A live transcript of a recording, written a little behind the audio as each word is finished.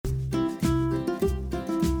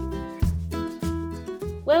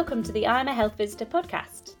Welcome to the I'm a Health Visitor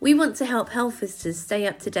podcast. We want to help health visitors stay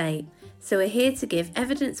up to date, so we're here to give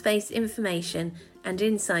evidence-based information and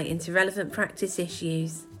insight into relevant practice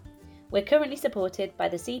issues. We're currently supported by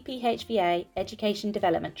the CPHVA Education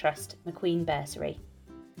Development Trust, McQueen Bursary.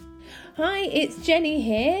 Hi, it's Jenny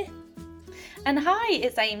here. And hi,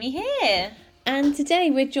 it's Amy here. And today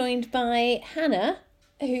we're joined by Hannah,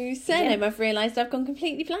 whose surname I've realised I've gone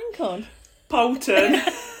completely blank on. Poulton.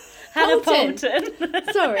 Hannah Poulton.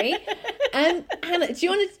 Sorry. Hannah, do you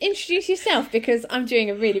want to introduce yourself? Because I'm doing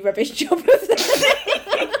a really rubbish job of that.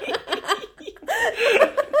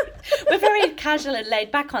 We're very casual and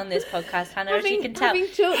laid back on this podcast, Hannah, as you can tell. You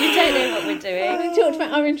don't know what we're doing. Having talked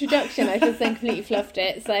about our introduction, I just then completely fluffed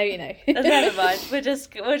it, so, you know. Never mind, we'll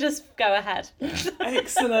just go ahead.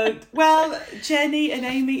 Excellent. Well, Jenny and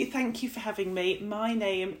Amy, thank you for having me. My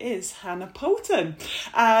name is Hannah Poulton,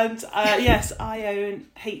 and yes, I own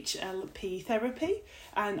HLP Therapy,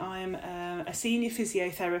 and I'm a senior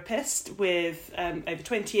physiotherapist with over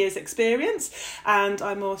 20 years experience, and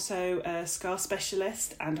I'm also a scar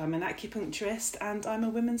specialist, and I'm an acupuncturist, and I'm a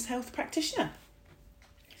women's health practitioner.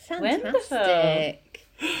 Fantastic.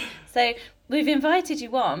 Wonderful. So we've invited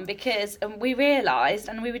you on because we realised,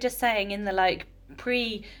 and we were just saying in the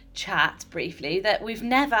pre-chat briefly, that we've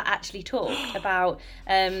never actually talked about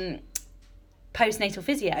postnatal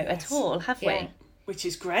physio at all, have we? Which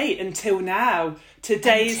is great until now.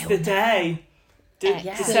 Today's the day.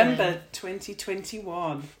 December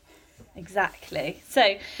 2021. Exactly.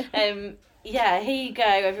 So, here you go,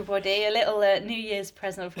 everybody. A little New Year's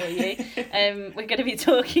present for you. We're going to be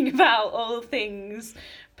talking about all things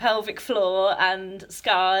pelvic floor and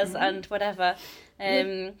scars and whatever.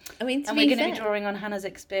 And we're going to be drawing on Hannah's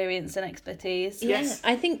experience and expertise. Yes.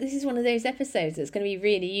 I think this is one of those episodes that's going to be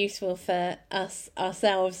really useful for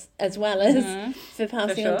ourselves as well as for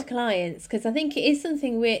passing on to clients, because I think it is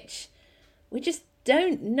something which we just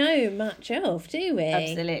don't know much of, do we?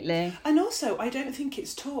 Absolutely. And also, I don't think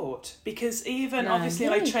it's taught, because obviously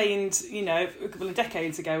I trained, a couple of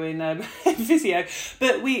decades ago in physio,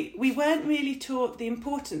 but we weren't really taught the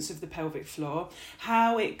importance of the pelvic floor,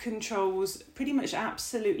 how it controls pretty much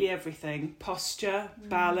absolutely everything: posture,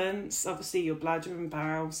 balance, obviously your bladder and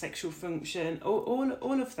bowel, sexual function,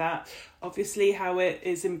 all of that. Obviously, how it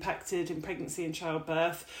is impacted in pregnancy and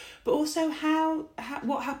childbirth, but also how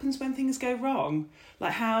what happens when things go wrong.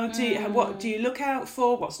 Like what do you look out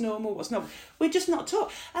for? What's normal? What's not? We're just not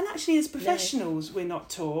taught. And actually, as professionals, we're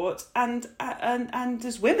not taught, and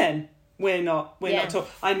as women, we're not taught.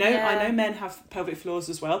 I know men have pelvic floors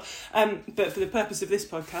as well, but for the purpose of this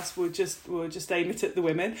podcast, we'll just aim it at the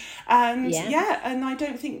women. And and I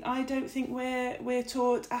don't think we're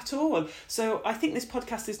taught at all. So I think this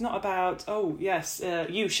podcast is not about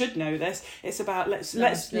you should know this. It's about let's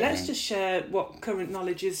just share what current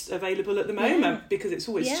knowledge is available at the moment, because it's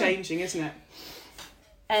always changing, isn't it?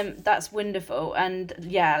 That's wonderful, and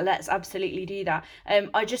let's absolutely do that.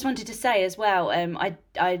 I just wanted to say as well,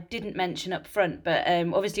 I didn't mention up front, but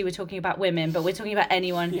obviously we're talking about women, but we're talking about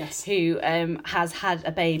anyone who has had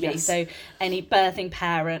a baby. Yes. So any birthing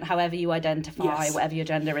parent, however you identify, whatever your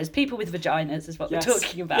gender is, people with vaginas is what we're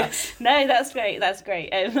talking about. Yes. No, that's great.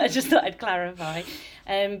 I just thought I'd clarify.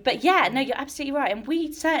 But you're absolutely right. And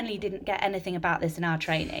we certainly didn't get anything about this in our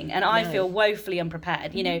training. And I feel woefully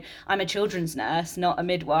unprepared. You know, I'm a children's nurse, not a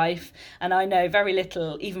midwife. And I know very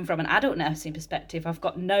little, even from an adult nursing perspective. I've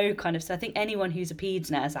got no so I think anyone who's a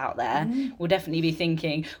peds nurse out there will definitely be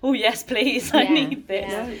thinking, oh, yes, please, I need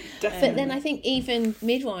this. No, but then I think even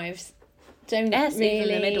midwives don't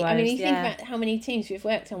really. Midwives, I mean, you think about how many teams we've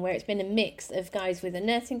worked on where it's been a mix of guys with a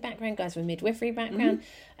nursing background, guys with a midwifery background,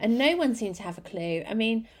 and no one seemed to have a clue. I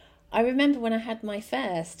mean, I remember when I had my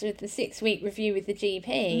first, with the 6-week review with the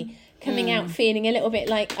GP, coming out feeling a little bit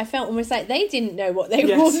like, I felt almost like they didn't know what they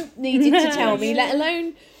needed to tell me, let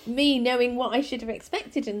alone me knowing what I should have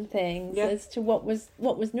expected and things as to what was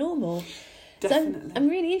normal. Definitely. So I'm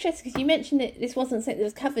really interested, because you mentioned that this wasn't something that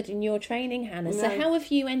was covered in your training, Hannah. No. So how have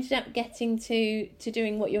you ended up getting to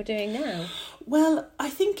doing what you're doing now? Well, I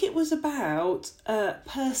think it was about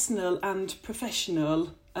personal and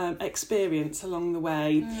professional experience along the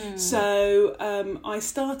way. So I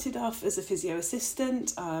started off as a physio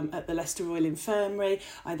assistant at the Leicester Royal Infirmary.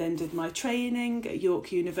 I then did my training at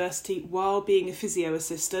York University while being a physio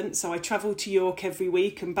assistant. So I travelled to York every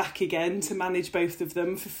week and back again to manage both of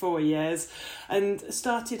them for 4 years, and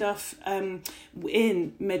started off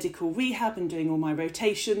in medical rehab and doing all my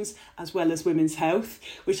rotations, as well as women's health,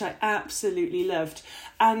 which I absolutely loved.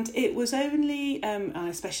 And it was only,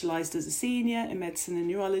 I specialised as a senior in medicine and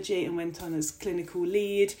neurology, neurology and went on as clinical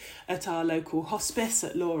lead at our local hospice,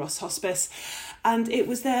 at Lauros Hospice. And it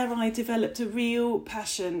was there I developed a real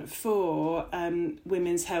passion for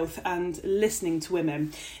women's health and listening to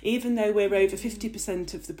women. Even though we're over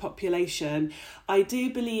 50% of the population, I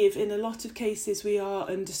do believe in a lot of cases we are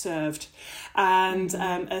underserved, and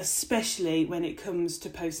especially when it comes to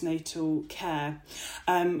postnatal care.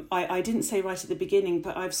 I didn't say right at the beginning,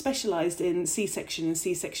 but I've specialised in C-section and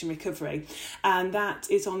C-section recovery, and that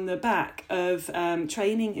is on the back of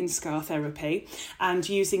training in scar therapy and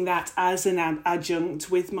using that as an adjunct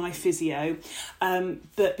with my physio.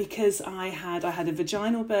 But because I had a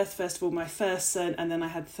vaginal birth, first of all, my first son, and then I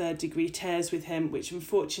had 3rd-degree tears with him, which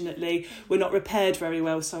unfortunately were not repaired very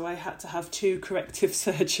well, so I had to have 2 corrective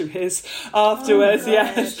surgeries afterwards,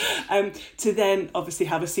 to then obviously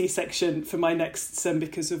have a C-section for my next son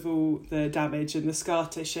because of all the damage and the scar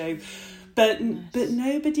tissue. But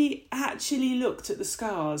nobody actually looked at the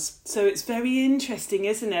scars. So it's very interesting,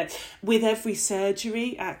 isn't it? With every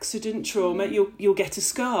surgery, accident, trauma, you'll get a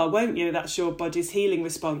scar, won't you? That's your body's healing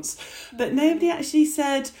response. But nobody actually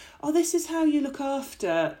said, oh, this is how you look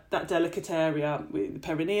after that delicate area with the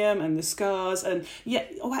perineum and the scars. And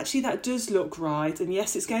actually that does look right. And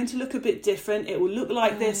yes, it's going to look a bit different. It will look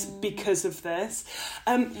like this because of this.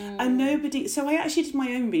 And nobody... So I actually did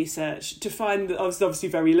my own research to find that I was obviously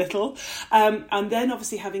very little. And then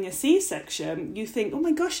obviously having a C-section, you think, oh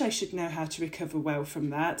my gosh, I should know how to recover well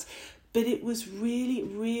from that. But it was really,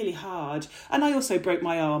 really hard. And I also broke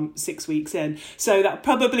my arm 6 weeks in. So that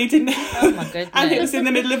probably didn't... Oh, my goodness. And it was in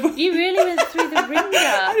the middle of... You really went through the ringer.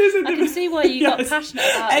 I can see why you got passionate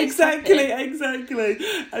about it. Exactly.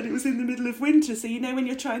 And it was in the middle of winter. So, when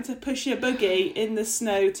you're trying to push your buggy in the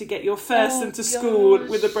snow to get your first son to school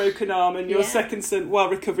with a broken arm and your second son while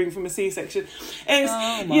recovering from a C-section.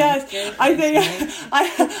 I think...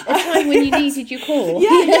 A time when you needed your core.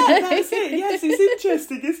 Yeah, that's it. Yes, it's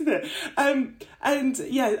interesting, isn't it? I'm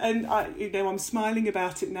smiling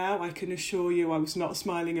about it now. I can assure you I was not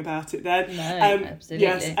smiling about it then. No, absolutely.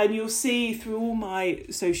 Yes, and you'll see through all my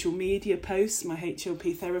social media posts, my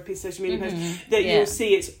HLP therapy social media posts, that you'll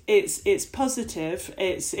see it's positive,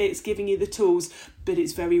 it's giving you the tools, but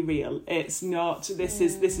it's very real. It's not, this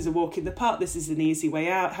is a walk in the park, this is an easy way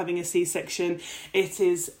out, having a C-section. It's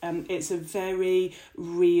a very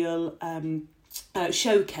real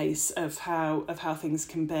showcase of how things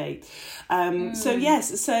can be.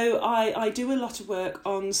 So I do a lot of work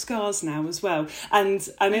on scars now as well. And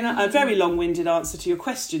I mean, a very long-winded answer to your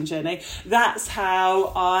question, Jenny. That's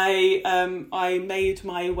how I made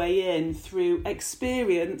my way in through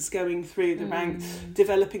experience, going through the ranks,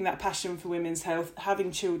 developing that passion for women's health,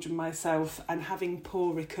 having children myself, and having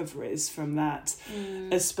poor recoveries from that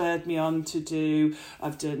has spurred me on to do.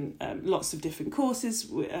 I've done lots of different courses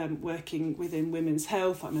working within women's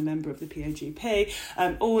health. I'm a member of the PAGP,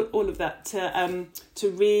 all of that to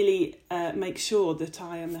really make sure that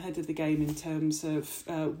I am ahead of the game in terms of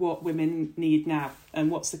what women need now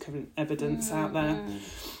and what's the current evidence out there.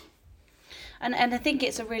 And I think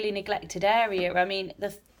it's a really neglected area. I mean,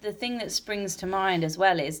 the thing that springs to mind as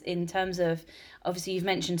well is in terms of, obviously you've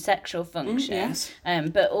mentioned sexual function,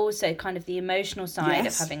 but also kind of the emotional side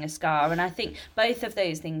of having a scar. And I think both of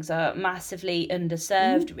those things are massively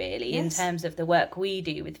underserved, really, in terms of the work we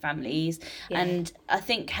do with families. And I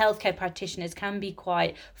think healthcare practitioners can be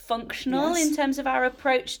quite functional in terms of our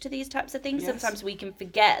approach to these types of things. Sometimes we can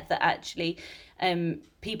forget that actually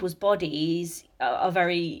people's bodies are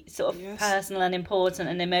very sort of personal and important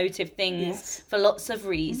and emotive things for lots of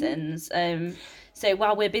reasons. So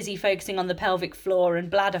while we're busy focusing on the pelvic floor and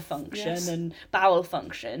bladder function and bowel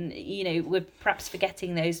function, we're perhaps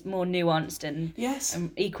forgetting those more nuanced and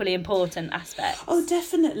equally important aspects. Oh,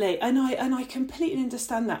 definitely. And I completely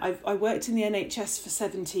understand that. I worked in the NHS for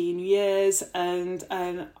 17 years and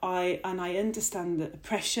I understand the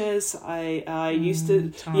pressures. I used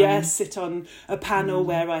to sit on a panel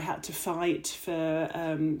where I had to fight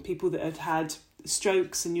for people that had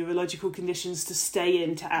strokes and neurological conditions to stay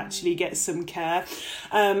in to actually get some care,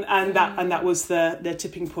 and that was the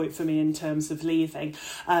tipping point for me in terms of leaving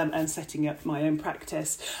and setting up my own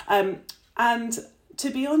practice. And to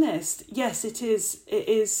be honest, yes, it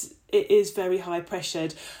is very high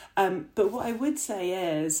pressured. But what I would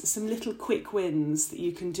say is some little quick wins that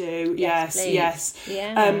you can do. Yes.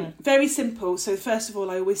 Very simple. So first of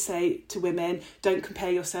all, I always say to women, don't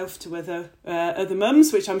compare yourself to other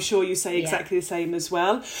mums, which I'm sure you say exactly the same as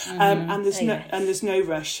well. And there's no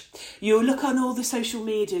rush. You'll look on all the social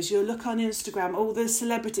medias. You'll look on Instagram. All the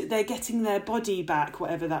celebrities, they're getting their body back,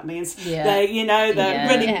 whatever that means. They're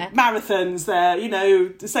running marathons.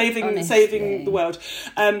 They're saving the world.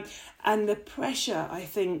 And the pressure, I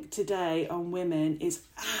think, today on women is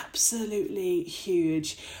absolutely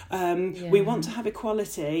huge. We want to have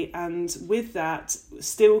equality, and with that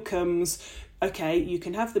still comes, okay, you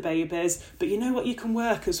can have the babies, but you know what, you can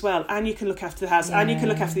work as well, and you can look after the house, and you can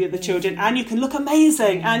look after the other children, and you can look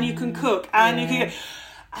amazing, and you can cook, and you can...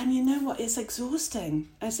 And you know what? It's exhausting.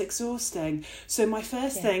 It's exhausting. So my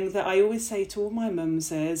first thing that I always say to all my mums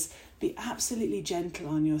is, be absolutely gentle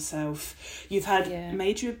on yourself. You've had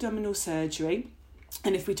major abdominal surgery.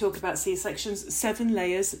 And if we talk about C-sections, 7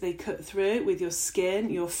 layers that they cut through with your skin,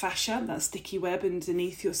 your fascia, that sticky web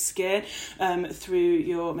underneath your skin, through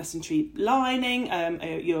your mesentery lining,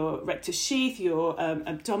 your rectus sheath, your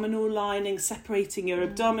abdominal lining, separating your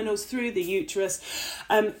abdominals through the uterus.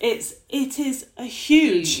 It is a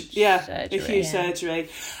huge surgery.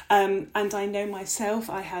 And I know myself,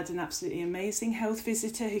 I had an absolutely amazing health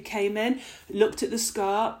visitor who came in, looked at the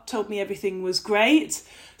scar, told me everything was great.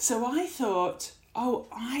 So I thought, oh,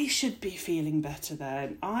 I should be feeling better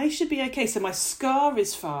then. I should be okay. So my scar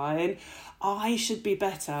is fine. I should be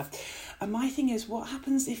better. And my thing is, what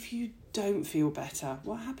happens if you don't feel better?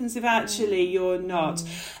 What happens if actually you're not?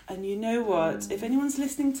 And you know what? If anyone's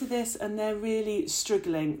listening to this and they're really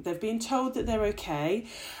struggling, they've been told that they're okay,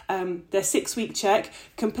 their 6-week check,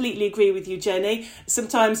 completely agree with you, Jenny.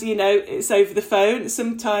 Sometimes, it's over the phone.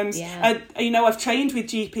 Sometimes, I've trained with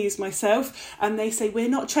GPs myself, and they say, we're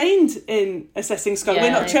not trained in assessing scar.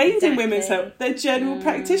 We're not trained in women's health. They're general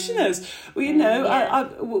practitioners. Well,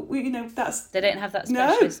 that's... They don't have that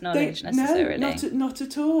specialist knowledge necessarily. No, not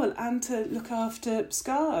at all. And to look after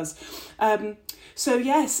scars. So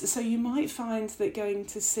you might find that going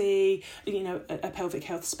to see, a pelvic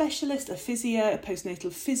health specialist, a physio, a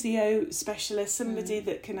postnatal physio specialist, somebody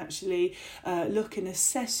that can actually look and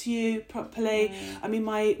assess you properly. I mean,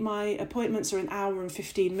 my appointments are an hour and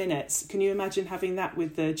 15 minutes. Can you imagine having that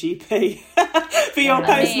with the GP for your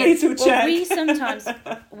postnatal check?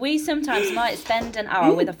 We sometimes might spend an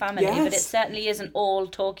hour with a family, but it certainly isn't all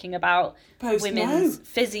talking about women's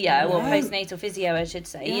physio or postnatal physio, I should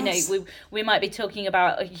say. Yes. We might be talking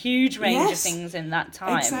about a huge range of things in that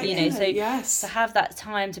time. Exactly. To have that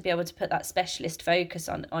time to be able to put that specialist focus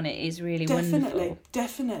on it is really wonderful.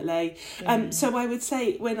 Definitely. So I would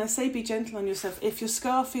say, when I say be gentle on yourself, if your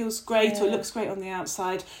scar feels great or looks great on the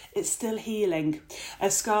outside, it's still healing. A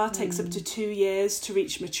scar takes up to 2 years to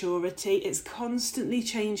reach maturity. It's constantly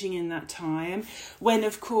changing in that time. When,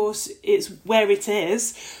 of course, it's where it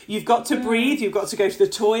is, you've got to breathe, you've got to go to the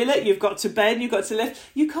toilet, you've got to bend, you've got to lift.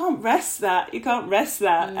 You can't rest that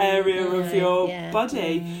area of your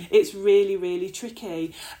body. It's really, really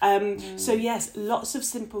tricky. So yes, lots of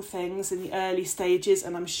simple things in the early stages,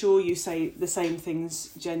 and I'm sure you say the same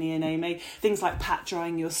things, Jenny and Amy. Things like pat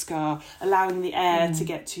drying your scar, allowing the air to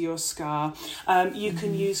get to your scar. You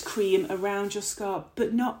can use cream around your scar,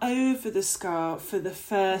 but not over the scar for the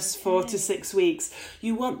first 4 to 6 weeks.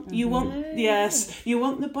 You want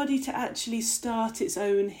the body to actually start its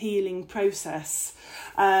own healing process.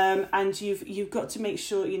 And you've got to make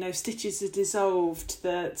sure stitches are dissolved,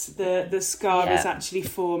 that the scar is actually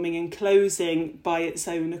forming and closing by its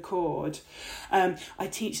own accord. I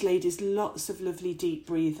teach ladies lots of lovely deep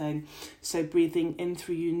breathing. So breathing in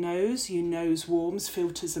through your nose warms,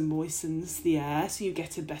 filters and moistens the air, so you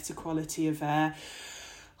get a better quality of air.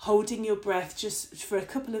 Holding your breath just for a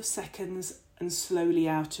couple of seconds and slowly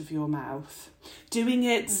out of your mouth. Doing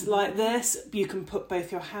it like this, you can put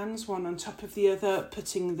both your hands one on top of the other,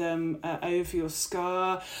 putting them over your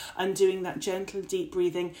scar, and doing that gentle deep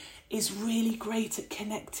breathing is really great at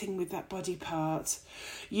connecting with that body part.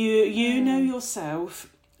 You know yourself.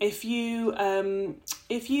 If you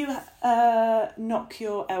knock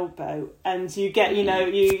your elbow and you get,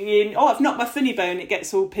 I've knocked my funny bone, it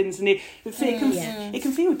gets all pins and it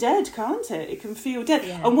can feel dead, can't it? It can feel dead.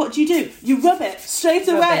 Yeah. And what do? You rub it straight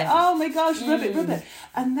away. Oh my gosh, rub it.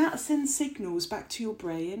 And that sends signals back to your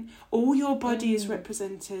brain. All your body is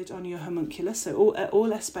represented on your homunculus, so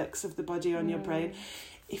all aspects of the body on your brain.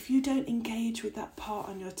 If you don't engage with that part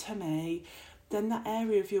on your tummy, then that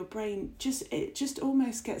area of your brain just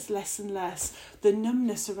almost gets less and less. The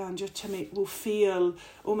numbness around your tummy will feel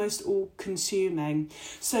almost all-consuming.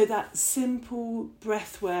 So that simple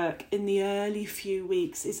breath work in the early few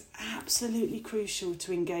weeks is absolutely crucial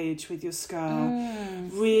to engage with your scar.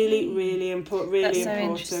 Really, really important. Really That's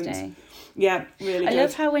important. So interesting. Yeah, really good. I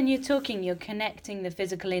love how when you're talking, you're connecting the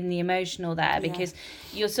physical and the emotional there, because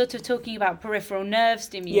you're sort of talking about peripheral nerve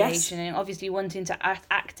stimulation and obviously wanting to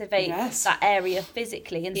activate that area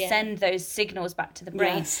physically and send those signals back to the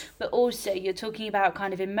brain. But also you're talking about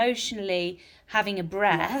kind of emotionally having a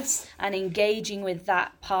breath Yes. and engaging with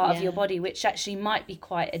that part of your body, which actually might be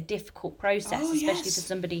quite a difficult process, especially for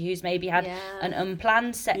somebody who's maybe had an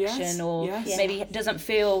unplanned section or maybe doesn't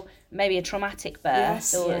feel maybe a traumatic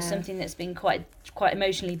birth or something that's been quite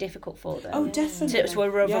emotionally difficult for them. Oh, definitely. To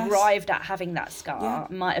have arrived at having that scar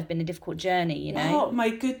might have been a difficult journey, you know. Oh my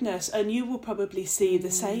goodness. And you will probably see the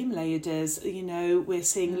same, ladies. You know, we're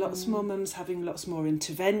seeing lots more mums having lots more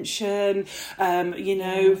intervention,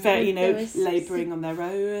 labouring on their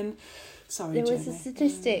own. Sorry, There was Jenny. a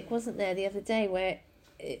statistic, wasn't there, the other day where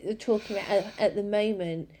talking about at the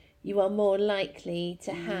moment you are more likely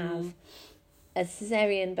to have a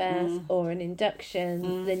caesarean birth or an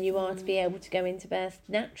induction than you are to be able to go into birth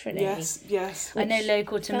naturally. Yes. I know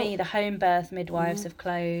local to me, the home birth midwives have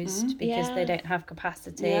closed because they don't have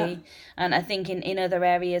capacity. Yeah. And I think in other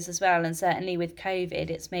areas as well, and certainly with COVID,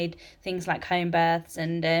 it's made things like home births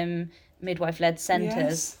and midwife-led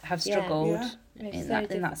centres have struggled in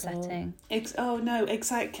that setting. No,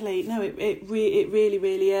 exactly. No, it really,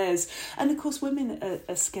 really is. And of course, women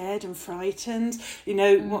are scared and frightened, you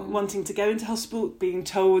know, wanting to go into hospital, being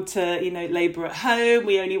told to, you know, labour at home.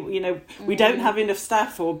 We only, you know, we don't have enough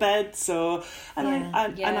staff or beds and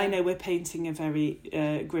I know we're painting a very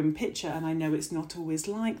grim picture, and I know it's not always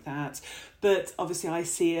like that. But obviously I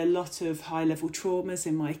see a lot of high-level traumas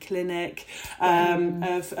in my clinic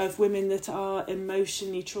of women that are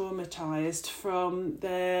emotionally traumatised from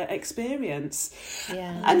their experience.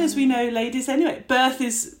 Yeah. And as we know, ladies, anyway, birth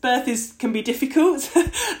can be difficult.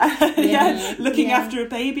 Looking after a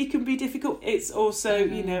baby can be difficult. It's also,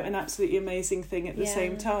 you know, an absolutely amazing thing at the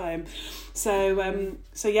same time. So,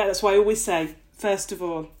 that's why I always say, first of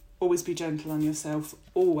all, always be gentle on yourself.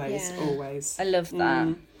 Always. I love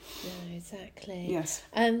that. No, exactly. Yes.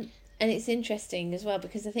 And it's interesting as well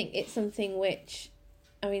because I think it's something which,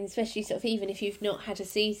 I mean, especially sort of even if you've not had a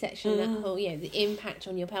C-section, that whole, you know, the impact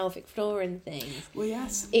on your pelvic floor and things. Well,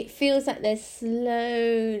 yes. It feels like there's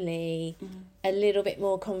slowly a little bit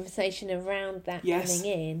more conversation around that coming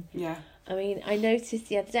in. Yeah. I mean, I noticed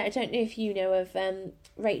the other day, I don't know if you know of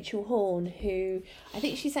Rachel Horn, who I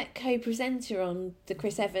think she's that co-presenter on the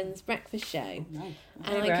Chris Evans breakfast show. Oh, no.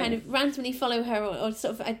 And I kind of randomly follow her, or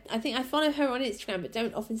sort of, I think I follow her on Instagram, but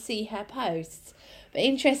don't often see her posts. But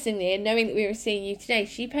interestingly, and knowing that we were seeing you today,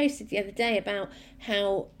 she posted the other day about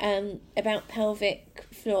how, about pelvic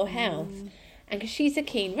floor health. And because she's a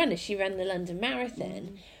keen runner, she ran the London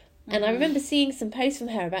Marathon. And I remember seeing some posts from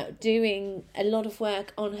her about doing a lot of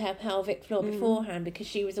work on her pelvic floor beforehand because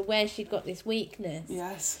she was aware she'd got this weakness.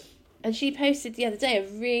 Yes. And she posted the other day a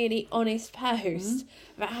really honest post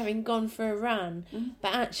about having gone for a run,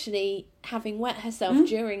 but actually having wet herself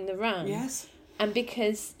during the run. Yes. And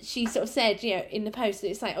because she sort of said, you know, in the post, that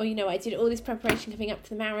it's like, oh, you know, I did all this preparation coming up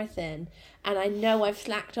to the marathon and I know I've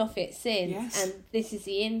slacked off it since and this is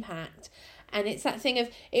the impact. And it's that thing of,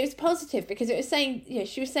 it was positive because it was saying, you know,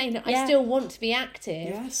 she was saying that I still want to be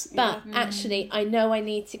active, but actually I know I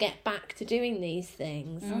need to get back to doing these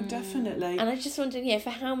things. Oh, definitely. And I just wondered, for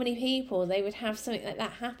how many people they would have something like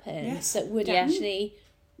that happen that would actually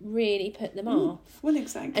really put them off. Well,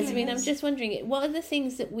 exactly. And so, I mean, I'm just wondering, what are the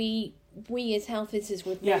things that we as health visitors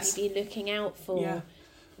would maybe be looking out for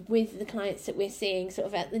with the clients that we're seeing sort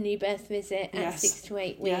of at the new birth visit at 6 to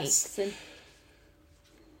 8 weeks? And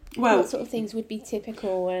what sort of things would be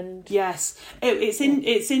typical? And it's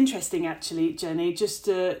interesting actually, Jenny, just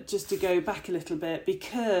to go back a little bit,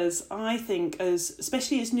 because I think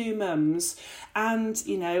especially as new mums, and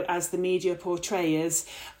you know, as the media portrays,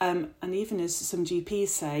 and even as some GPs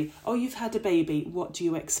say, oh, you've had a baby, what do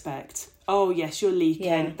you expect? Oh yes, you're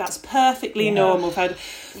leaking. That's perfectly normal.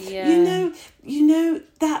 You know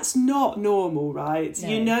that's not normal, right? No.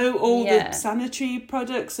 You know, all the sanitary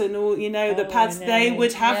products and all, you know, the pads, they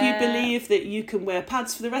would have you believe that you can wear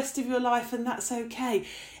pads for the rest of your life and that's okay.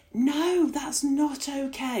 No, that's not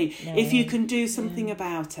okay. No. If you can do something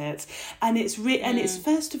about it. And it's and it's,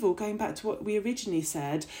 first of all, going back to what we originally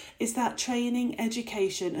said, is that training,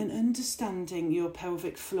 education and understanding your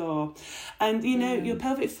pelvic floor. And, you know, your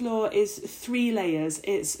pelvic floor is 3 layers.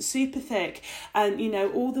 It's super thick and, you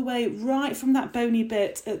know, all the way right from that bony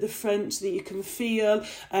bit at the front that you can feel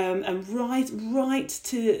and right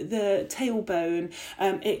to the tailbone.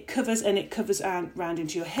 It covers round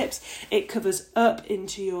into your hips. It covers up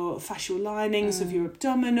into your your fascial linings of your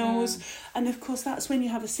abdominals. And of course, that's when you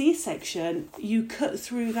have a C-section, you cut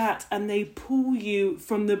through that and they pull you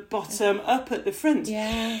from the bottom up at the front.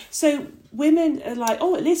 Yeah. So women are like,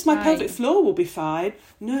 oh, at least my pelvic floor will be fine.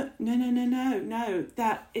 No.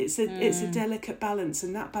 That it's a delicate balance,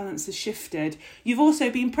 and that balance has shifted. You've also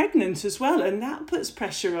been pregnant as well, and that puts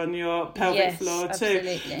pressure on your pelvic floor too.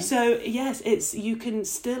 Absolutely. So yes, you can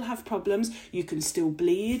still have problems. You can still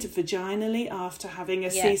bleed vaginally after having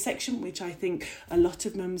a C-section, which I think a lot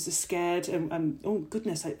of mums are scared. And oh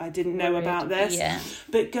goodness, I didn't know about this. Yeah.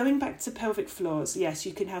 But going back to pelvic floors, yes,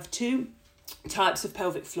 you can have two types of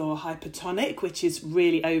pelvic floor: hypertonic, which is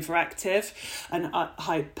really overactive, and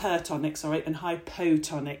hypertonic, and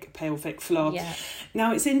hypotonic pelvic floor. Yeah.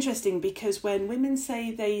 Now it's interesting because when women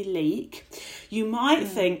say they leak, you might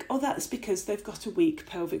think, oh, that's because they've got a weak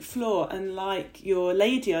pelvic floor, and like your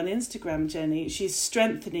lady on Instagram, Jenny, she's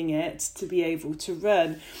strengthening it to be able to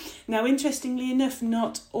run. Now, interestingly enough,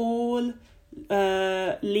 not all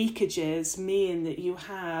leakages mean that you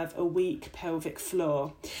have a weak pelvic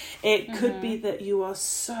floor. It could be that you are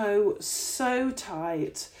so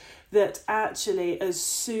tight that actually as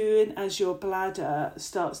soon as your bladder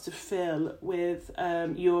starts to fill with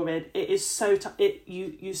urine, it is so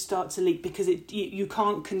you start to leak because you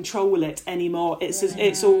can't control it anymore.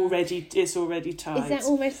 It's already tight. Is that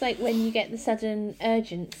almost like when you get the sudden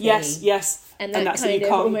urgency? Yes. And that's kind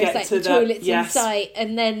of almost like the toilet's in sight,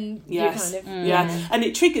 and then you kind of... And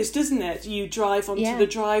it triggers, doesn't it? You drive onto the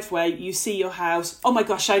driveway, you see your house, oh my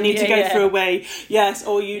gosh, I need to go for a wee. Yes,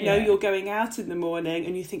 or you know you're going out in the morning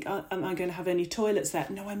and you think, oh, am I going to have any toilets there?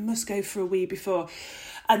 No, I must go for a wee before.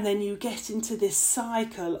 And then you get into this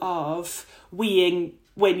cycle of weeing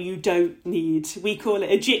when you don't need. We call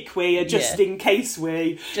it a jick wee, a just in case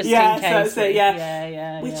wee. Just in case.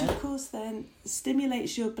 Which of course then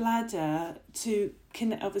stimulates your bladder to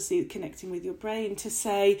connecting with your brain to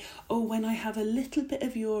say, oh, when I have a little bit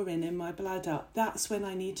of urine in my bladder, that's when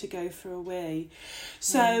I need to go for a wee.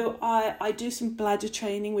 So I do some bladder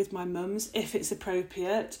training with my mums if it's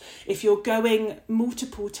appropriate. If you're going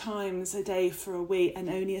multiple times a day for a wee and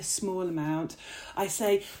only a small amount, I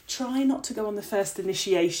say try not to go on the first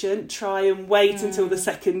initiation. Try and wait until the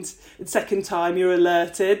second time you're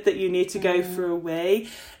alerted that you need to go for a wee.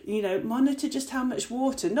 Monitor just how much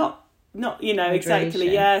water, not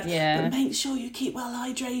exactly, but make sure you keep well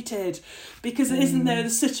hydrated, because isn't there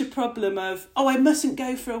such a problem of, oh, I mustn't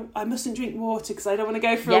drink water because I don't want to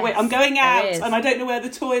go for a wee. I'm going out and I don't know where the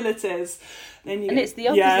toilet is. And it's the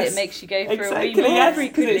opposite. It makes you go for a wee more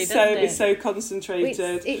frequently, it's so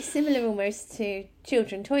concentrated. It's similar almost to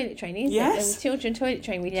children toilet training, isn't it? With children toilet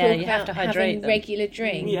training, we talk you about having regular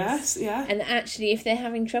drinks. Yes, yeah. And actually, if they're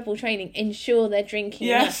having trouble training, ensure they're drinking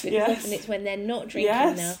enough, because often it's when they're not drinking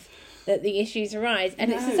enough that the issues arise,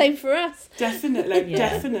 and it's the same for us.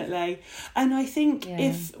 Definitely. And I think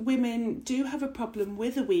if women do have a problem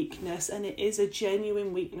with a weakness, and it is a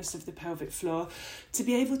genuine weakness of the pelvic floor, to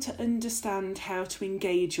be able to understand how to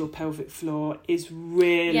engage your pelvic floor is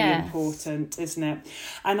really important, isn't it?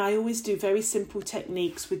 And I always do very simple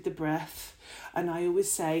techniques with the breath. And I always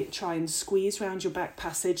say, try and squeeze around your back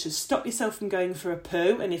passage. So stop yourself from going for a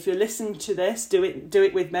poo. And if you're listening to this, do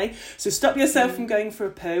it with me. So stop yourself from going for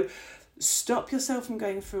a poo. Stop yourself from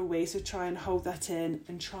going for a wee. So try and hold that in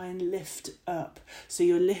and try and lift up. So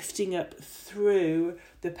you're lifting up through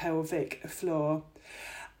the pelvic floor.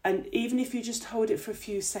 And even if you just hold it for a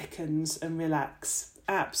few seconds and relax,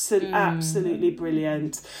 absolutely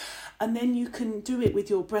brilliant. And then you can do it with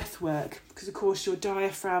your breath work, because of course your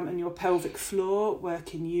diaphragm and your pelvic floor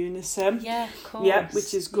work in unison. Yeah, of course. Yeah,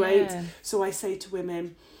 which is great. Yeah. So I say to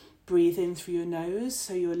women, breathe in through your nose.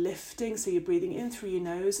 So you're lifting, so you're breathing in through your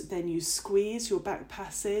nose. Then you squeeze your back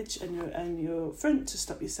passage and your front to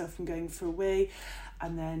stop yourself from going for a wee.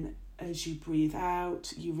 And then as you breathe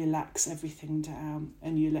out, you relax everything down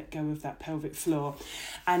and you let go of that pelvic floor.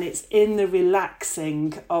 And it's in the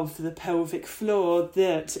relaxing of the pelvic floor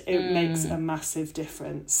that it makes a massive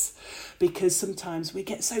difference. Because sometimes we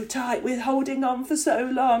get so tight, we're holding on for so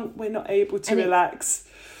long, we're not able to relax.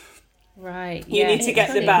 Right. You need to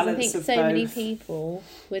get the balance of both. I think so many people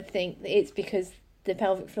would think that it's because the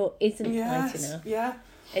pelvic floor isn't tight enough. Yeah.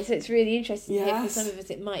 And so it's really interesting to hear, for some of us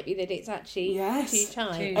it might be that it's actually too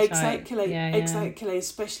tight. Exactly, exactly,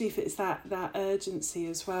 especially if it's that urgency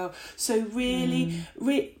as well. So really,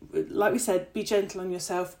 like we said, be gentle on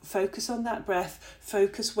yourself, focus on that breath,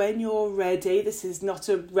 focus when you're ready. This is not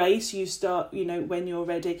a race. You start, when you're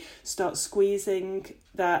ready, start squeezing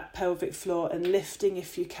that pelvic floor and lifting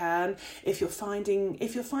if you can. If you're finding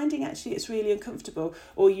actually it's really uncomfortable,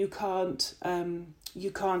 or you can't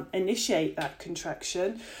you can't initiate that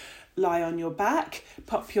contraction, lie on your back,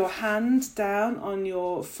 pop your hand down on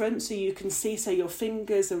your front so you can see, so your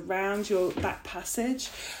fingers around your back passage,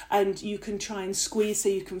 and you can try and squeeze so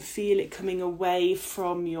you can feel it coming away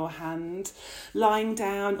from your hand. Lying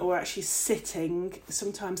down or actually sitting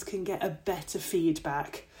sometimes can get a better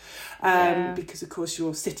feedback. Because of course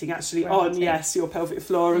you're sitting actually gravity. on your pelvic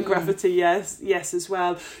floor, and gravity yes as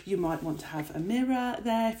well. You might want to have a mirror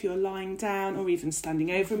there if you're lying down, or even standing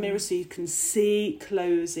over a mirror so you can see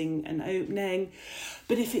closing and opening.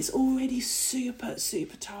 But if it's already super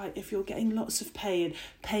tight, if you're getting lots of pain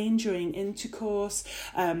during intercourse,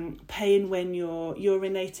 pain when you're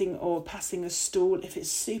urinating or passing a stool, if it's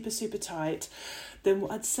super tight, then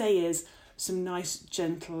what I'd say is some nice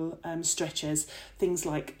gentle stretches, things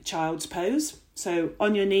like child's pose. So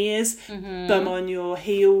on your knees, bum on your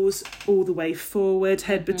heels, all the way forward,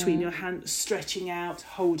 head between your hands, stretching out,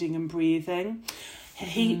 holding and breathing.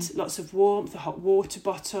 Heat, lots of warmth, a hot water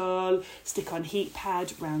bottle, stick on heat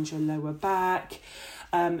pad around your lower back.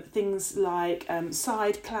 Things like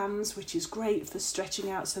side clams, which is great for stretching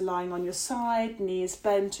out, so lying on your side, knees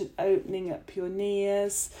bent and opening up your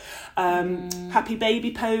knees. Happy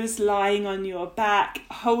baby pose, lying on your back,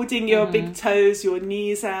 holding your big toes, your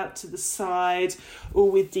knees out to the side, all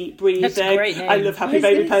with deep breathing. That's a great name. I love happy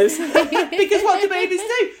baby pose because what do babies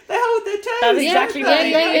do? They hold their toes. That's exactly what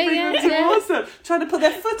they do. Yeah. Awesome. Trying to put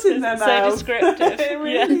their foot in their So mouth. descriptive. It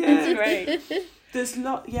really That's is. great. There's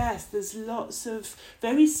lots of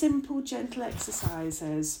very simple, gentle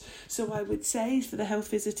exercises. So I would say for the health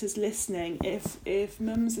visitors listening, if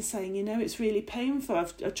mums are saying, it's really painful,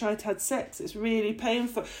 I've tried to have sex, it's really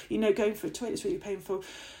painful, going for a toilet is really painful.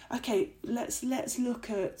 Okay, let's look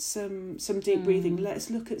at some deep breathing. Let's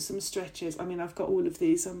look at some stretches. I mean, I've got all of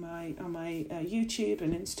these on my YouTube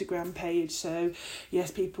and Instagram page. So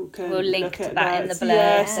yes, people can. We'll link look to at that in the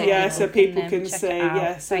blurb. Yes, so people can check say it out.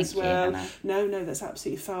 yes Thank as you, well. Hannah. No, that's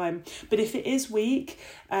absolutely fine. But if it is weak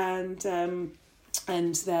and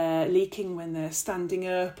they're leaking when they're standing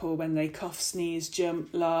up or when they cough, sneeze, jump,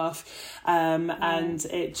 laugh, and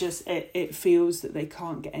it feels that they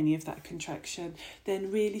can't get any of that contraction,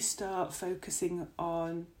 then really start focusing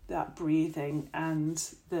on that breathing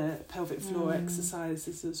and the pelvic floor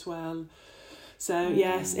exercises as well. So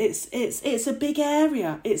yes, it's a big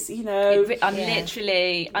area. It's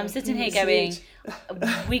I'm sitting here going,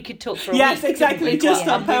 we could talk for a week. Yes, exactly. Just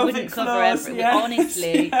on We pelvic wouldn't cover floors. everything. Yes.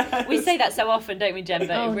 Honestly, we say that so often, don't we, Jen?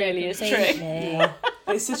 But it really is true.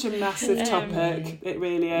 It's such a massive topic. It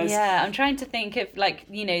really is. Yeah, I'm trying to think of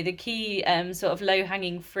the key sort of low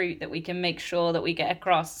hanging fruit that we can make sure that we get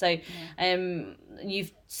across. So,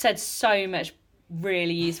 you've said so much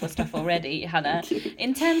really useful stuff already, Hannah.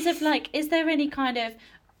 In terms of is there any kind of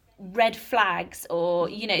red flags or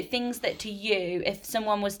things that to you, if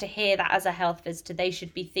someone was to hear that as a health visitor, they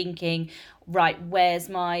should be thinking, right, where's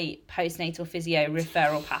my postnatal physio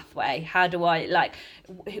referral pathway? How do I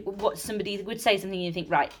what somebody would say something you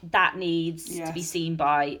think, right, that needs to be seen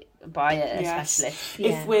by a specialist?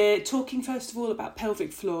 If we're talking first of all about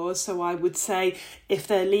pelvic floors, so I would say if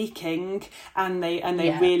they're leaking and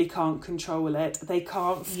they really can't control it, they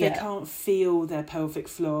can't feel their pelvic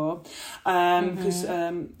floor, because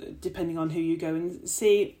depending on who you go and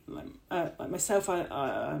see, like myself,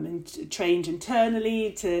 I'm trained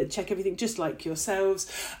internally to check everything just like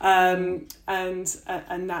yourselves, and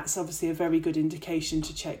that's obviously a very good indication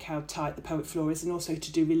to check how tight the pelvic floor is, and also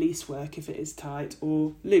to do release work if it is tight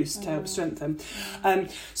or loose to help strengthen.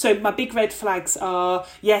 So my big red flags are,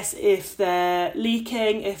 yes, if they're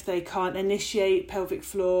leaking, if they can't initiate pelvic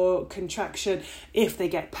floor contraction, if they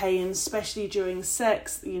get pain, especially during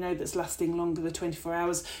sex, that's lasting longer than 24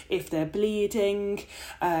 hours, if they're bleeding,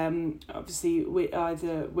 obviously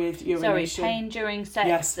either with urination. Sorry, pain during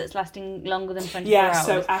sex that's lasting longer than 24 hours. hours.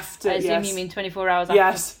 So after, I assume you mean 24 hours after.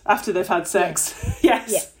 Yes, after they've had sex.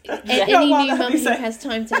 Yes. Any new mum who has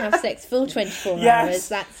time to have sex full 24 hours,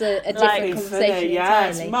 that's a different conversation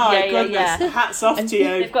entirely. My goodness, hats off to you.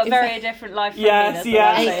 They've got very different life from me.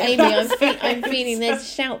 Amy, I'm feeling there's a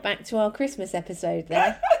shout back to our Christmas episode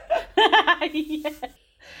there.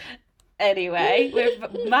 Anyway,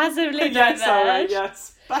 we're massively diverged.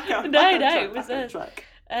 Yes. Back up. No, it was a track.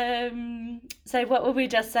 So what were we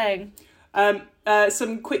just saying?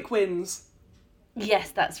 Some quick wins.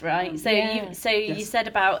 Yes, that's right. So you said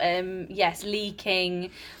about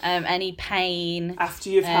leaking, any pain after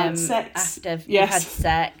you've had sex. After you've had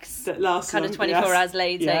sex, that lasts kind of 24 hours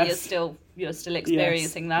later, you're still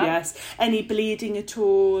experiencing that. Yes. Any bleeding at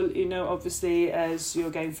all? Obviously, as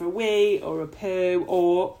you're going for a wee or a poo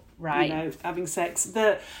or having sex,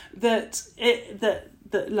 that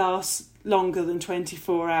lasts longer than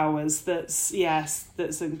 24 hours that's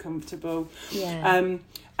uncomfortable.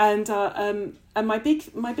 And my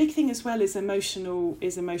big thing as well is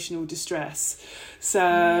emotional distress.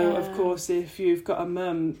 So of course, if you've got a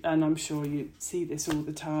mum, and I'm sure you see this all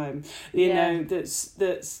the time, you know,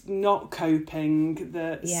 that's not coping,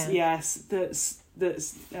 that's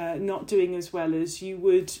not doing as well as you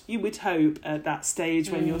would hope at that stage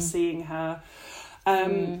when you're seeing her.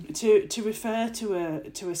 To refer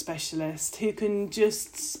to a specialist who can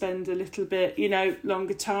just spend a little bit, you know,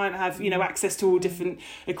 longer time, have, you know, access to all different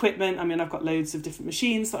equipment. I mean, I've got loads of different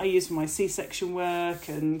machines that I use for my C-section work,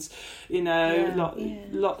 and, you know,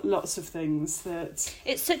 lots of things that...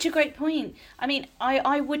 It's such a great point. I mean,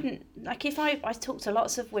 I wouldn't, like, if I talk to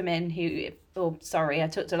lots of women I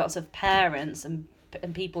talk to lots of parents and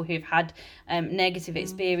people who've had negative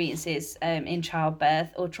experiences in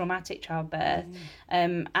childbirth or traumatic childbirth,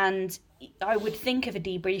 and I would think of a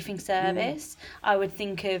debriefing service. I would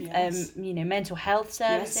think of mental health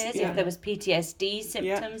services. If there was PTSD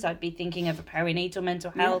symptoms, I'd be thinking of a perinatal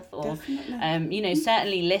mental health, or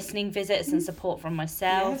certainly listening visits and support from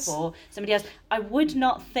myself or somebody else. I would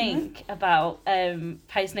not think about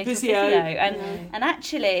postnatal physio. And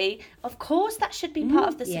actually, of course, that should be part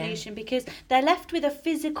of the solution, because they're left with a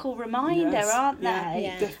physical reminder, aren't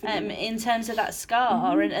they? In terms of that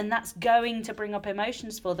scar, and that's going to bring up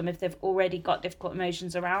emotions for them if they've already got difficult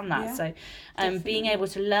emotions around that. So being able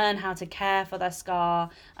to learn how to care for their scar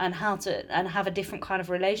and how to have a different kind of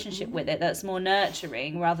relationship with it that's more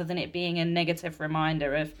nurturing, rather than it being a negative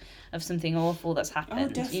reminder of something awful that's happened. Oh,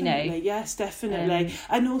 definitely. You know? Yes, definitely.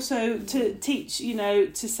 And also to teach, you know,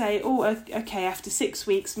 to say, okay, after 6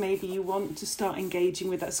 weeks, maybe you want to start engaging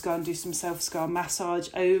with that scar and do some self-scar massage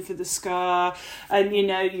over the scar. And, you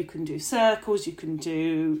know, you can do circles, you can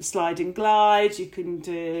do slide and glide, you can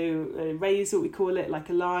do razor, we call it, like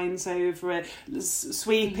a lines over it,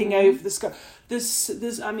 sweeping over the scar. There's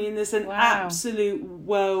an absolute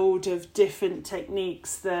world of different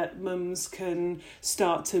techniques that mums can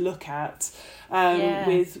start to look at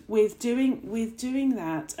with doing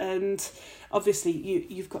that. And obviously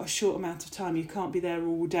you've got a short amount of time. You can't be there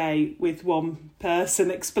all day with one person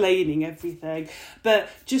explaining everything. But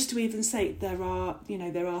just to even say there are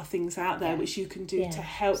things out there which you can do to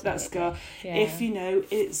help that scar. Yeah. If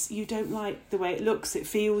you don't like the way it looks, it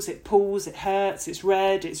feels, it pulls, it hurts, it's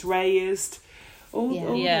red, it's raised. All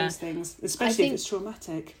those things, especially if it's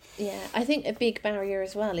traumatic. Yeah, I think a big barrier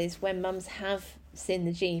as well is when mums have seen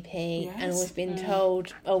the GP and always been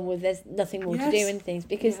told, there's nothing more to do and things,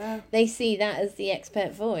 because they see that as the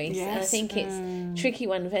expert voice. And I think it's a tricky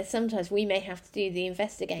one where sometimes we may have to do the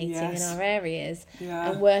investigating in our areas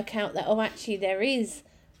and work out that, actually there is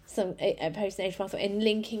a postnatal pathway, and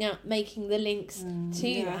linking up, making the links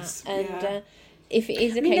to that. And if it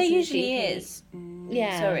is a case there of usually GP, is.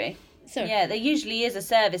 Yeah, there usually is a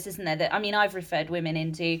service, isn't there? That, I mean, I've referred women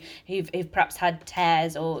into who've perhaps had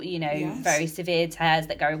tears or, very severe tears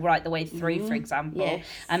that go right the way through, for example,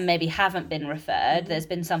 and maybe haven't been referred. There's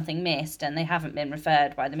been something missed and they haven't been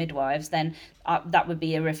referred by the midwives. Then that would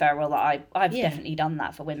be a referral that I've definitely done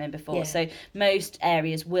that for women before. Yeah. So most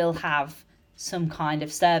areas will have some kind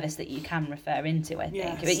of service that you can refer into, I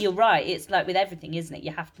think. But you're right, it's like with everything, isn't it?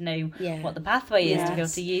 You have to know what the pathway is to be able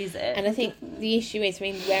to use it. And I think the issue is,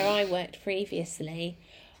 where I worked previously,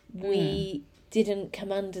 we didn't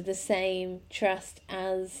come under the same trust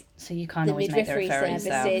as you can't the always midwifery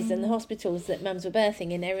services and the hospitals that mums were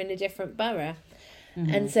birthing in. They're in a different borough.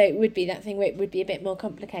 And so it would be that thing where it would be a bit more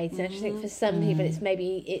complicated. I just think for some people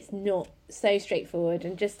it's not so straightforward,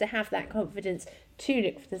 and just to have that confidence to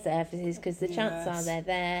look for the services, because the chances are they're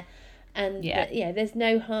there. And there's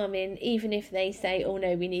no harm in, even if they say,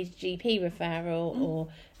 no, we need a GP referral or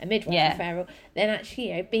a midwife referral, then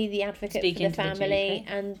actually be the advocate for the family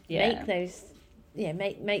and make those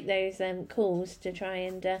make those calls to try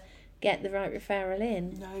and get the right referral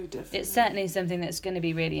in. No, definitely. It's certainly something that's going to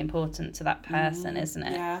be really important to that person, isn't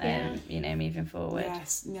it? Moving forward.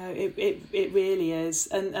 Yes, no, it really is,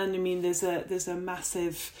 and I mean there's a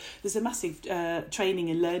massive training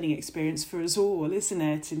and learning experience for us all, isn't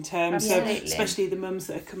it? In terms of especially the mums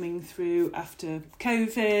that are coming through after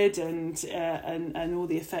COVID and all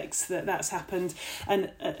the effects that's happened, and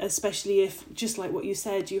especially if, just like what you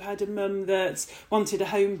said, you had a mum that wanted a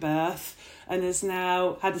home birth and has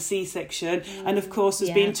now had a C-section, and of course has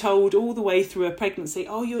been told all the way through a pregnancy,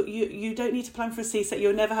 you don't need to plan for a C-section,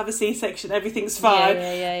 you'll never have a C-section, everything's fine.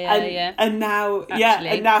 And now,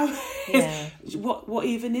 what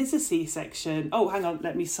even is a C-section? Oh, hang on,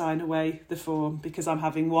 let me sign away the form because I'm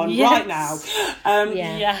having one right now.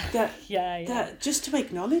 Just to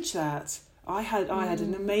acknowledge that. I had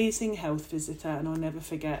an amazing health visitor, and I'll never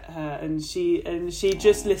forget her. And she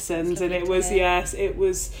just listened, and it was it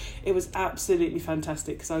was absolutely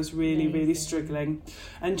fantastic, because I was really struggling,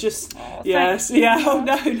 and just oh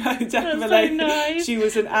no, definitely. So nice. She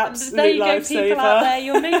was an absolute there you lifesaver. Go, people out there,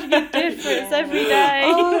 you're making a difference every day.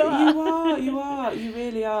 Oh, you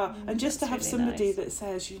really are. And just to have really somebody that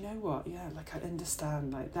says, you know what, like I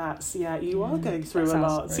understand, like that's you are going through a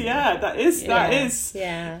lot. So that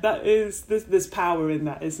is. There's power in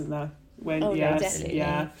that, isn't there? When definitely.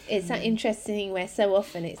 It's that interesting thing where so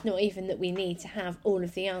often it's not even that we need to have all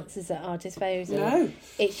of the answers at our disposal. No.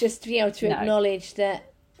 It's just to be able to acknowledge that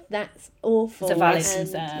that's awful. It's a valid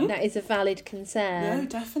concern. That is a valid concern. No,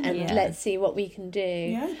 definitely. And let's see what we can do.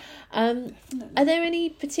 Yeah. Are there any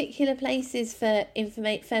particular places for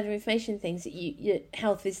further information, things that your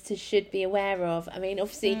health visitors should be aware of? I mean,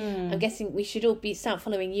 obviously, I'm guessing we should all start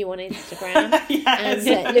following you on Instagram and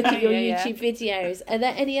look at your YouTube videos. Are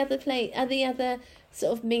there any other other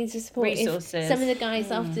sort of means of support? Resources. If some of the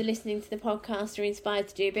guys after listening to the podcast are inspired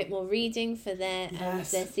to do a bit more reading for their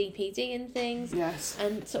CPD and things. Yes.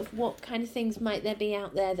 And sort of what kind of things might there be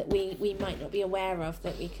out there that we might not be aware of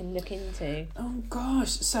that we can look into? Oh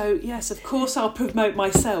gosh, so yes, of course I'll promote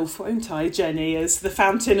myself, won't I, Jenny, as the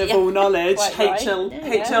fountain of all knowledge,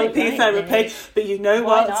 HLP therapy. But you know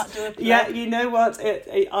what? You know what?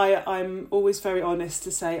 I'm always very honest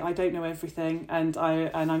to say I don't know everything, and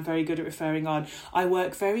I'm very good at referring on. I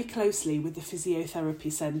work very closely with the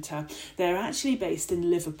Physiotherapy Centre. They're actually based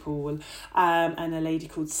in Liverpool, and a lady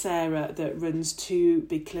called Sarah that runs 2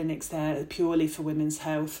 big clinics there purely for women's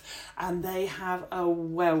health, and they have a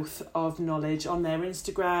wealth of knowledge on their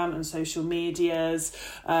Instagram and social medias,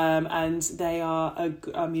 and they are a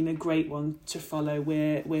great one to follow.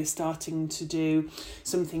 We're starting to do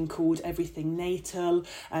something called Everything Natal,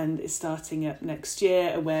 and it's starting up next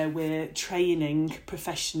year, where we're training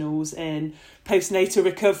professionals in postnatal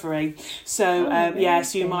recovery. So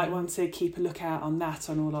so you might want to keep a lookout on that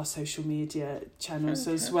on all our social media channels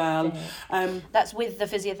as well. That's with the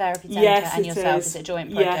Physiotherapy Centre and yourself as a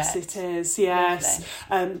joint project. Yes, it is. Yes,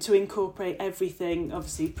 to incorporate everything,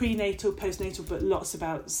 obviously prenatal, postnatal, but lots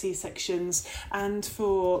about C-sections, and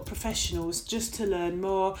for professionals just to learn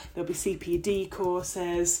more. There'll be CPD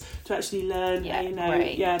courses to actually learn.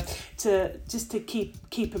 To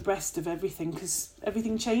keep abreast of everything, because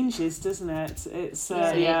everything changes, doesn't it? It's it's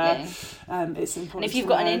important. And if you've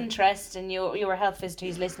got an interest and you're a health visitor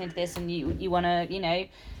who's listening to this, and you want to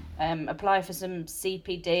apply for some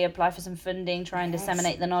CPD, apply for some funding, try and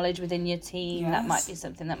disseminate the knowledge within your team, that might be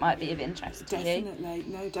something that might be of interest to you.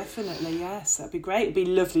 Definitely, yes, that'd be great. It'd be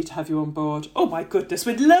lovely to have you on board. Oh my goodness,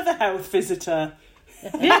 we'd love a health visitor.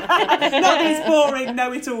 Not these boring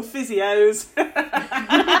know-it-all physios.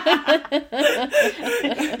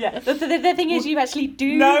 The thing is, you actually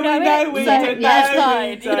do know it. We don't know. That's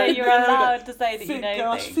fine. You're allowed to say that you know.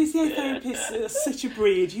 Gosh, physiotherapists are such a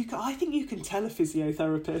breed. I think you can tell a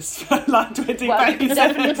physiotherapist for like 20 Well, you can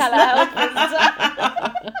definitely tell a health visitor.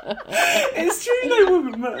 It's truly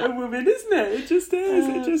a woman, isn't it? It just is.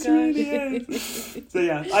 It just really is. So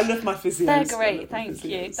I love my physios. They're great. Thank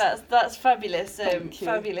you. That's fabulous.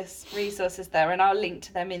 Fabulous resources there, and I'll link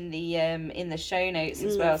to them in the show notes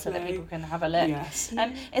as well, so that people can have a look. Yes.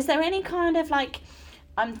 Is there any kind of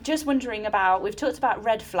I'm just wondering about, we've talked about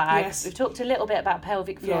red flags, we've talked a little bit about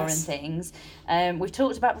pelvic floor and things, we've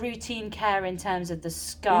talked about routine care in terms of the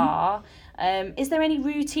scar. Is there any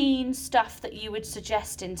routine stuff that you would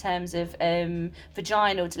suggest in terms of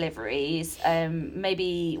vaginal deliveries,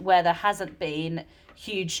 maybe where there hasn't been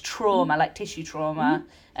huge trauma, like tissue trauma?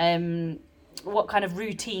 What kind of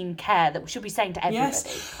routine care that should be saying to everybody,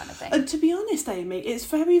 kind of thing? And to be honest, Amy, it's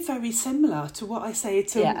very, very similar to what I say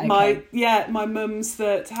to my mums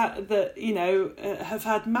that have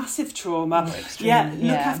had massive trauma. Look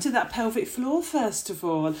after that pelvic floor first of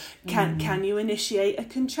all. Can you initiate a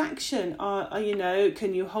contraction?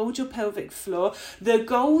 Can you hold your pelvic floor? The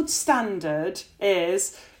gold standard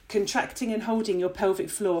is contracting and holding your pelvic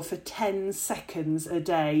floor for 10 seconds a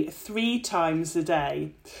day, 3 times a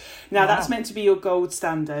day. Now, that's meant to be your gold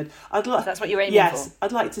standard. That's what you're aiming for? Yes,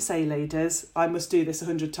 I'd like to say, ladies, I must do this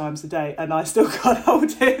 100 times a day, and I still can't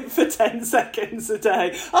hold it for 10 seconds a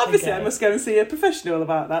day. Obviously, I must go and see a professional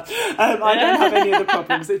about that. I don't have any other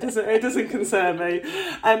problems. It doesn't concern me.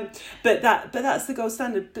 But that's the gold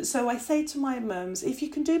standard. But so I say to my mums, if you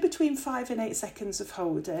can do between 5 and 8 seconds of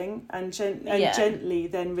holding and gently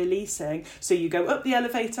then releasing, so you go up the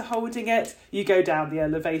elevator holding it, you go down the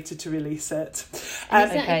elevator to release it.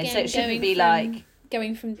 So it shouldn't be like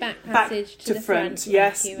going from back passage to the front.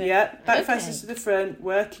 Yes, like back passage to the front,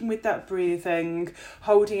 working with that breathing,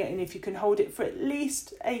 holding it, and if you can hold it for at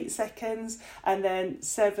least 8 seconds, and then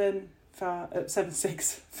 7,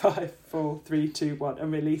 6, 5, 4, 3, 2, 1,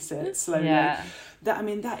 and release it slowly. Yeah.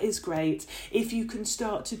 That is great. If you can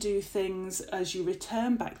start to do things as you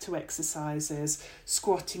return back to exercises,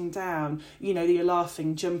 squatting down, you're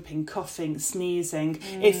laughing, jumping, coughing, sneezing.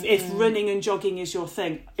 If running and jogging is your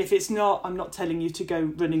thing, if it's not, I'm not telling you to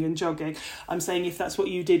go running and jogging. I'm saying if that's what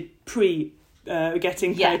you did pre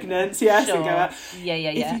getting pregnant, yes, sure. and go out. Yeah.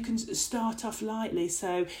 If you can start off lightly,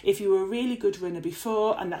 so if you were a really good runner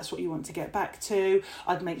before and that's what you want to get back to,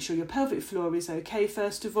 I'd make sure your pelvic floor is okay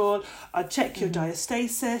first of all. I'd check your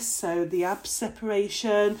diastasis, so the abs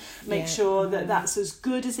separation, make sure that that's as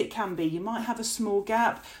good as it can be. You might have a small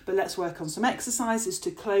gap, but let's work on some exercises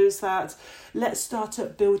to close that. Let's start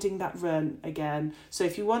up building that run again. So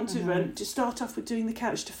if you want to run, just start off with doing the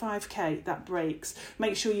couch to 5k, that breaks.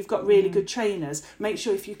 Make sure you've got really good trainers. Make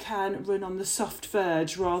sure if you can run on the soft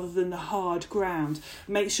verge rather than the hard ground.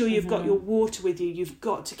 Make sure you've got your water with you. You've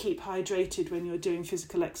got to keep hydrated when you're doing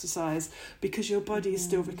physical exercise because your body is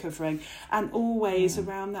still recovering. And always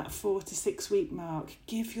around that 4 to 6 week mark,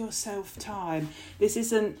 give yourself time. This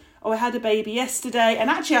isn't, I had a baby yesterday and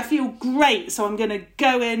actually I feel great, so I'm going to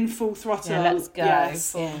go in full throttle. Yeah, let's go.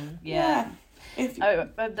 Yes. Yeah. I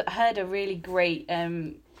heard a really great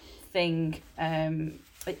thing.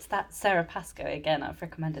 It's that Sarah Pascoe again. I've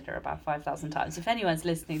recommended her about 5,000 times. If anyone's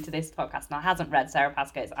listening to this podcast and hasn't read Sarah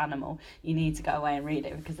Pascoe's Animal, you need to go away and read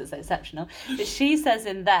it because it's exceptional. But she says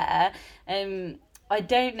in there, I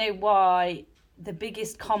don't know why the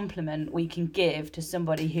biggest compliment we can give to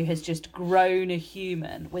somebody who has just grown a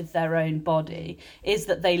human with their own body is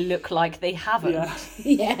that they look like they haven't.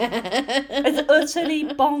 It's utterly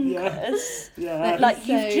bonkers. Like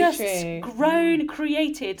you've just grown,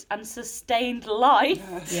 created and sustained life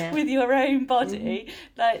with your own body.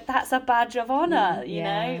 Like that's a badge of honour, you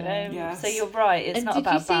know. So you're right, it's not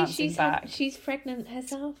about bouncing back. She's pregnant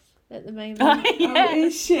herself at the moment. Oh,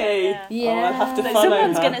 is she? Yeah. Oh, I'll have to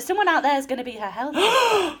follow her. Someone out there is going to be her health.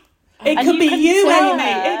 It could be you, Amy.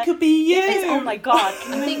 It could be you. Oh my God!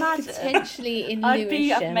 Can you I think imagine? Potentially in I've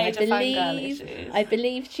Lewisham. made a fangirl issues. I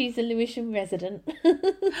believe she's a Lewisham resident.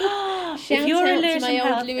 If you're Shout a out to Lewisham my old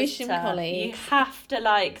health Lewisham visitor, colleague. you have to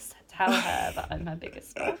tell her that I'm her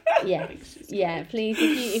biggest fan. Yeah, please.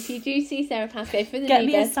 If you do see Sarah Pascoe for the Get new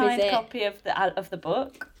me a birth signed visit, copy of the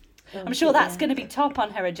book. I'm sure that's going to be top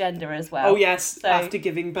on her agenda as well. Oh yes, so, after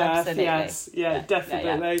giving birth, absolutely. yes,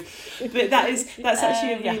 definitely. But that's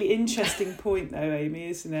actually a really interesting point, though, Amy,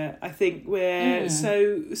 isn't it? I think we're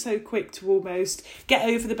so quick to almost get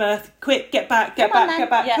over the birth, quick, get back.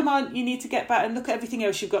 Yeah. Come on, you need to get back and look at everything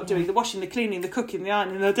else you've got doing: the washing, the cleaning, the cooking, the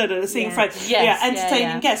ironing, the seeing friends,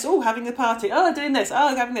 entertaining guests, having the party, doing this,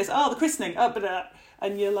 having this, the christening,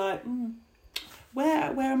 and you're like.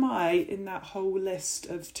 Where am I in that whole list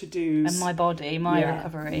of to-dos? And my body, my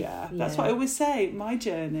recovery. Yeah, that's what I always say. My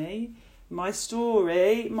journey, my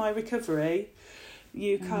story, my recovery.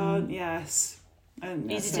 You can't,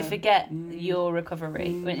 And easy to forget your recovery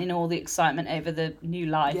in all the excitement over the new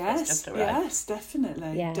life that's just arrived. Yes,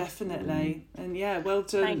 definitely. And well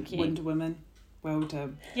done, Thank you. Wonder Woman. Well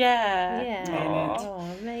done. Yeah. Oh,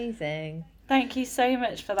 amazing. Thank you so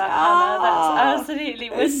much for that, Hannah. That's absolutely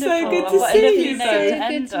wonderful. It's so good to what see a lovely you. note So to good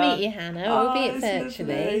end to on. meet you, Hannah, albeit it's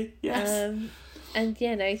virtually. lovely. Yes. Thank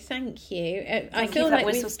you. I feel like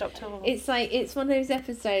whistle stop talk. It's one of those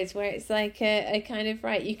episodes where it's like a kind of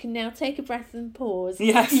you can now take a breath and pause.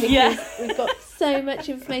 Yes. We've got so much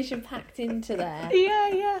information packed into there.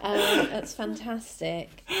 That's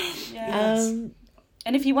fantastic. Yes.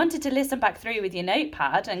 And if you wanted to listen back through with your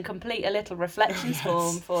notepad and complete a little reflections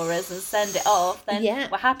form for us and send it off, then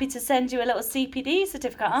we're happy to send you a little CPD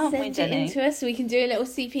certificate, aren't we, Jenny? Send it in to us so we can do a little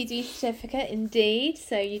CPD certificate, indeed.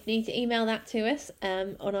 So you'd need to email that to us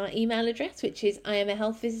on our email address, which is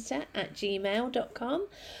iamahealthvisitor@gmail.com.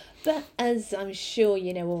 But as I'm sure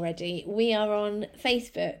you know already, we are on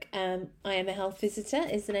Facebook. I Am a Health Visitor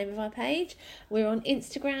is the name of our page. We're on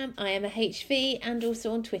Instagram, I Am a HV, and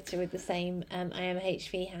also on Twitter with the same I Am a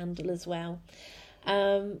HV handle as well.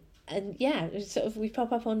 And we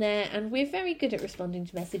pop up on there, and we're very good at responding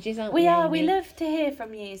to messages, aren't we? We are. Amy? We love to hear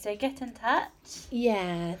from you, so get in touch.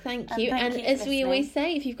 Yeah, thank you. And And as we always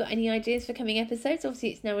say, if you've got any ideas for coming episodes, obviously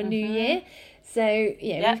it's now a new year. So,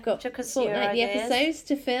 we've got fortnightly episodes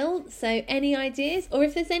to fill. So, any ideas? Or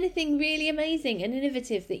if there's anything really amazing and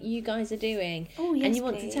innovative that you guys are doing and you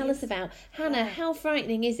want to tell us about. Hannah, how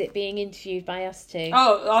frightening is it being interviewed by us two?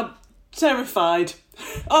 Oh, I'm terrified.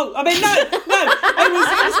 Oh, I mean, no, it was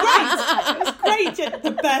great. It was great,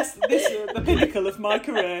 the best, the pinnacle of my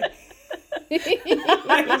career.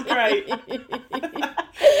 That was great.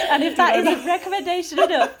 And if that isn't recommendation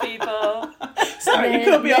enough, people. Sorry, you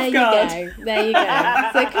caught me off guard. There you go.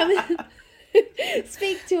 So come and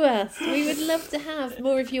speak to us. We would love to have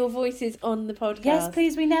more of your voices on the podcast. Yes,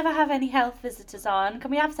 please. We never have any health visitors on.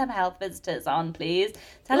 Can we have some health visitors on, please?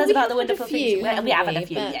 Tell us about the wonderful things. We have had a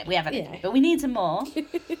few. Yeah, we have had a few, but we need some more.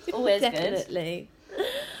 Always definitely.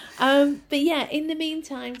 But yeah, in the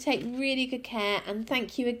meantime, take really good care, and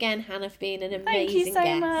thank you again, Hannah, for being an amazing guest. Thank you so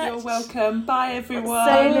guest. much. You're welcome. Bye, everyone.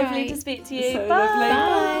 So lovely to speak to you. So Bye. lovely.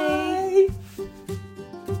 Bye.